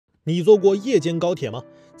你坐过夜间高铁吗？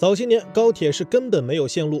早些年高铁是根本没有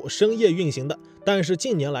线路深夜运行的，但是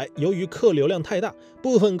近年来由于客流量太大，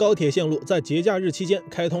部分高铁线路在节假日期间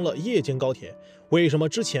开通了夜间高铁。为什么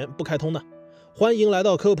之前不开通呢？欢迎来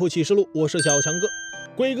到科普启示录，我是小强哥。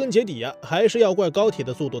归根结底还是要怪高铁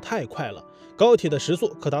的速度太快了。高铁的时速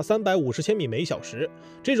可达350千米每小时，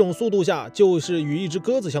这种速度下就是与一只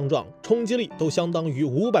鸽子相撞，冲击力都相当于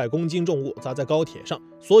500公斤重物砸在高铁上。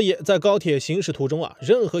所以在高铁行驶途中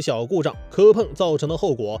任何小故障磕碰造成的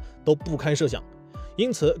后果都不堪设想。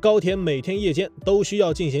因此高铁每天夜间都需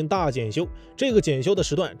要进行大检修，这个检修的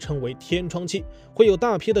时段称为天窗期，会有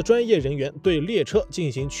大批的专业人员对列车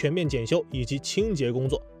进行全面检修以及清洁工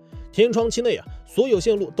作。天窗期内所有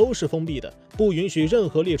线路都是封闭的，不允许任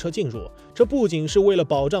何列车进入。这不仅是为了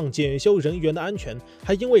保障检修人员的安全，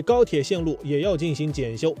还因为高铁线路也要进行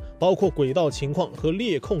检修，包括轨道情况和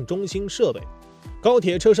列控中心设备。高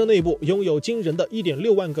铁车身内部拥有惊人的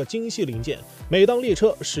 1.6万个精细零件，每当列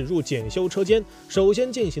车驶入检修车间，首先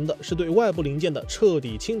进行的是对外部零件的彻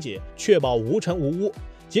底清洁，确保无尘无污。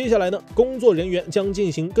接下来呢，工作人员将进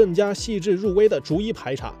行更加细致入微的逐一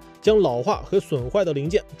排查，将老化和损坏的零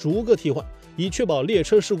件逐个替换，以确保列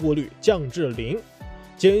车事故率降至0。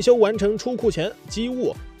检修完成出库前，机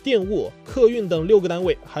务、电务、客运等6个单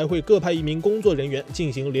位还会各派1名工作人员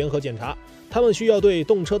进行联合检查，他们需要对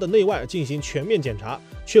动车的内外进行全面检查，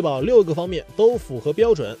确保6个方面都符合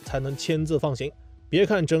标准，才能签字放行。别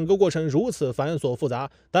看整个过程如此繁琐复杂，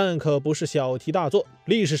但可不是小题大做。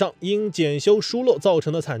历史上因检修疏漏造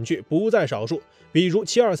成的惨剧不在少数，比如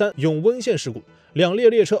723永温线事故，2列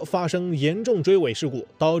列车发生严重追尾事故，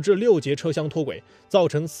导致6节车厢脱轨，造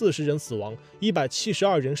成40人死亡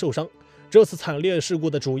，172人受伤。这次惨烈事故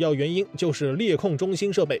的主要原因就是列控中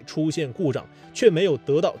心设备出现故障，却没有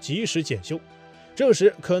得到及时检修。这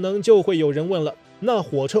时可能就会有人问了，那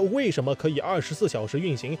火车为什么可以24小时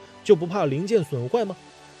运行，就不怕零件损坏吗？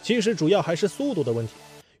其实主要还是速度的问题。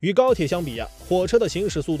与高铁相比火车的行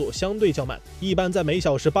驶速度相对较慢，一般在每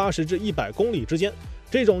小时80至100公里之间。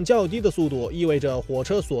这种较低的速度意味着火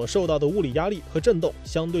车所受到的物理压力和震动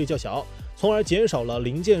相对较小，从而减少了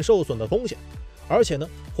零件受损的风险。而且呢，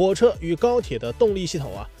火车与高铁的动力系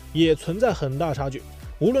统也存在很大差距。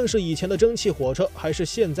无论是以前的蒸汽火车还是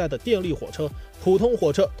现在的电力火车，普通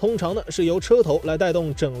火车通常是由车头来带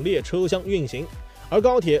动整列车厢运行，而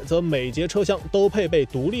高铁则每节车厢都配备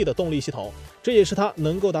独立的动力系统，这也是它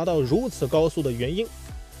能够达到如此高速的原因。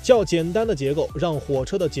较简单的结构让火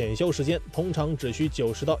车的检修时间通常只需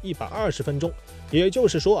90到120分钟，也就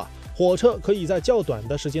是说火车可以在较短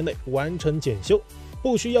的时间内完成检修，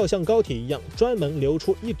不需要像高铁一样专门留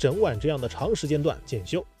出1整晚这样的长时间段检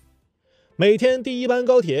修。每天第一班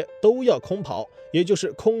高铁都要空跑，也就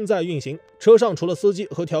是空载运行。车上除了司机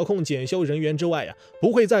和调控检修人员之外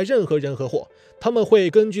不会载任何人和货。他们会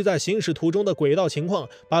根据在行驶途中的轨道情况，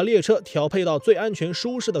把列车调配到最安全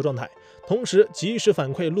舒适的状态，同时及时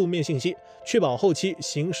反馈路面信息，确保后期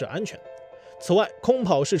行驶安全。此外，空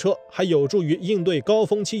跑试车还有助于应对高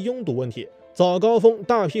峰期拥堵问题。早高峰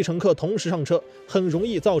大批乘客同时上车，很容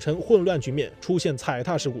易造成混乱局面，出现踩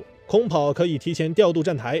踏事故。空跑可以提前调度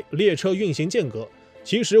站台，列车运行间隔。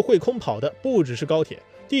其实会空跑的不只是高铁，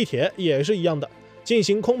地铁也是一样的。进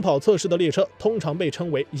行空跑测试的列车通常被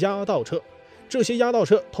称为压道车。这些压道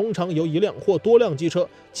车通常由1辆或多辆机车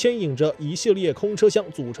牵引着一系列空车厢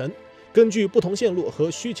组成，根据不同线路和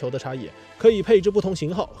需求的差异，可以配置不同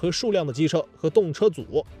型号和数量的机车和动车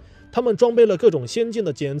组。他们装备了各种先进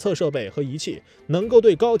的检测设备和仪器，能够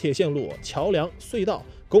对高铁线路、桥梁、隧道、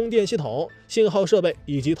供电系统、信号设备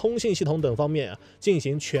以及通信系统等方面进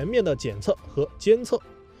行全面的检测和监测。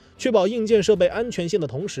确保硬件设备安全性的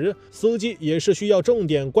同时，司机也是需要重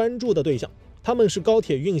点关注的对象。他们是高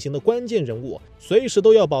铁运行的关键人物，随时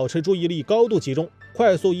都要保持注意力高度集中，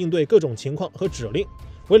快速应对各种情况和指令。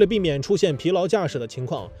为了避免出现疲劳驾驶的情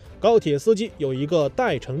况，高铁司机有一个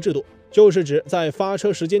待乘制度，就是指在发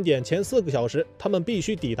车时间点前4个小时，他们必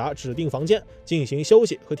须抵达指定房间进行休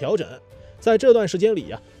息和调整。在这段时间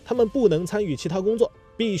里他们不能参与其他工作，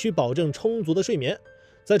必须保证充足的睡眠。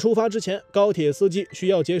在出发之前，高铁司机需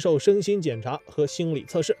要接受身心检查和心理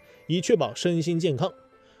测试，以确保身心健康。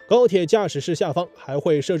高铁驾驶室下方还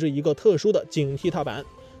会设置一个特殊的警惕踏板，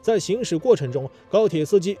在行驶过程中，高铁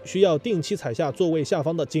司机需要定期踩下座位下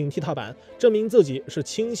方的警惕踏板，证明自己是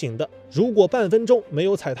清醒的。如果半分钟没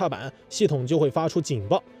有踩踏板，系统就会发出警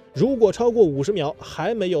报；如果超过50秒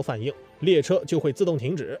还没有反应，列车就会自动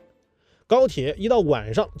停止。高铁一到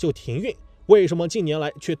晚上就停运，为什么近年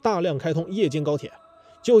来却大量开通夜间高铁？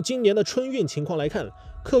就今年的春运情况来看，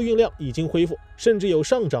客运量已经恢复，甚至有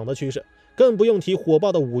上涨的趋势。更不用提火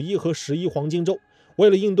爆的5·1和11黄金周。为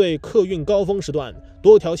了应对客运高峰时段，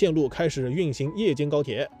多条线路开始运行夜间高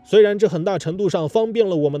铁。虽然这很大程度上方便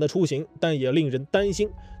了我们的出行，但也令人担心，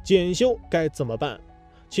检修该怎么办？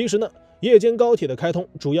其实呢，夜间高铁的开通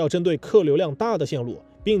主要针对客流量大的线路，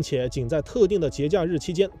并且仅在特定的节假日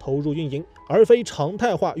期间投入运营，而非常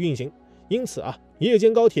态化运行。因此夜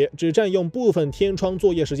间高铁只占用部分天窗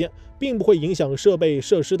作业时间，并不会影响设备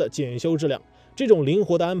设施的检修质量。这种灵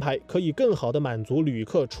活的安排可以更好地满足旅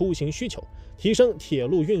客出行需求，提升铁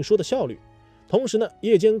路运输的效率。同时呢，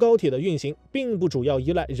夜间高铁的运行并不主要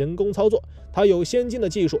依赖人工操作，它有先进的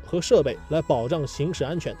技术和设备来保障行驶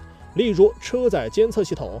安全，例如车载监测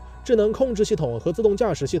系统、智能控制系统和自动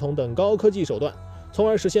驾驶系统等高科技手段，从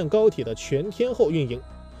而实现高铁的全天候运营。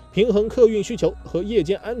平衡客运需求和夜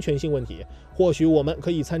间安全性问题，或许我们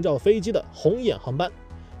可以参照飞机的红眼航班。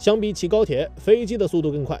相比起高铁，飞机的速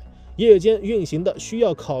度更快，夜间运行的需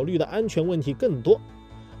要考虑的安全问题更多。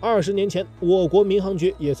20年前，我国民航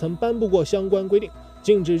局也曾颁布过相关规定，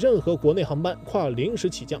禁止任何国内航班跨临时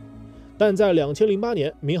起降。但在2008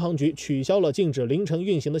年，民航局取消了禁止凌晨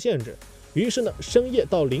运行的限制，于是呢，深夜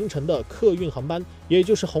到凌晨的客运航班，也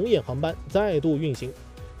就是红眼航班再度运行。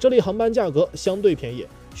这类航班价格相对便宜，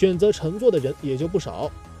选择乘坐的人也就不少，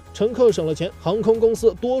乘客省了钱，航空公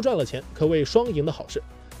司多赚了钱，可谓双赢的好事。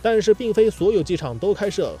但是并非所有机场都开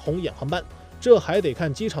设红眼航班，这还得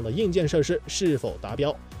看机场的硬件设施是否达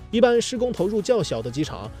标。一般施工投入较小的机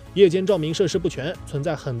场，夜间照明设施不全，存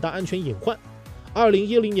在很大安全隐患。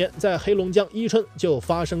2010年，在黑龙江伊春就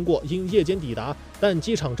发生过因夜间抵达但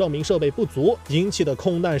机场照明设备不足引起的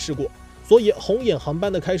空难事故。所以红眼航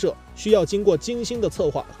班的开设需要经过精心的策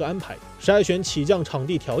划和安排，筛选起降场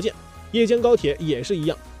地条件。夜间高铁也是一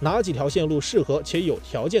样，哪几条线路适合且有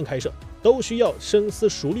条件开设，都需要深思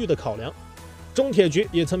熟虑的考量。中铁局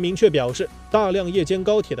也曾明确表示，大量夜间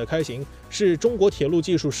高铁的开行是中国铁路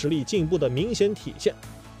技术实力进步的明显体现。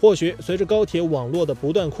或许随着高铁网络的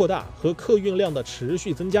不断扩大和客运量的持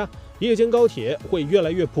续增加，夜间高铁会越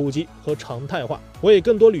来越普及和常态化，为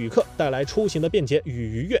更多旅客带来出行的便捷与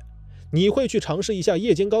愉悦。你会去尝试一下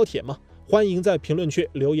夜间高铁吗？欢迎在评论区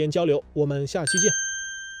留言交流，我们下期见。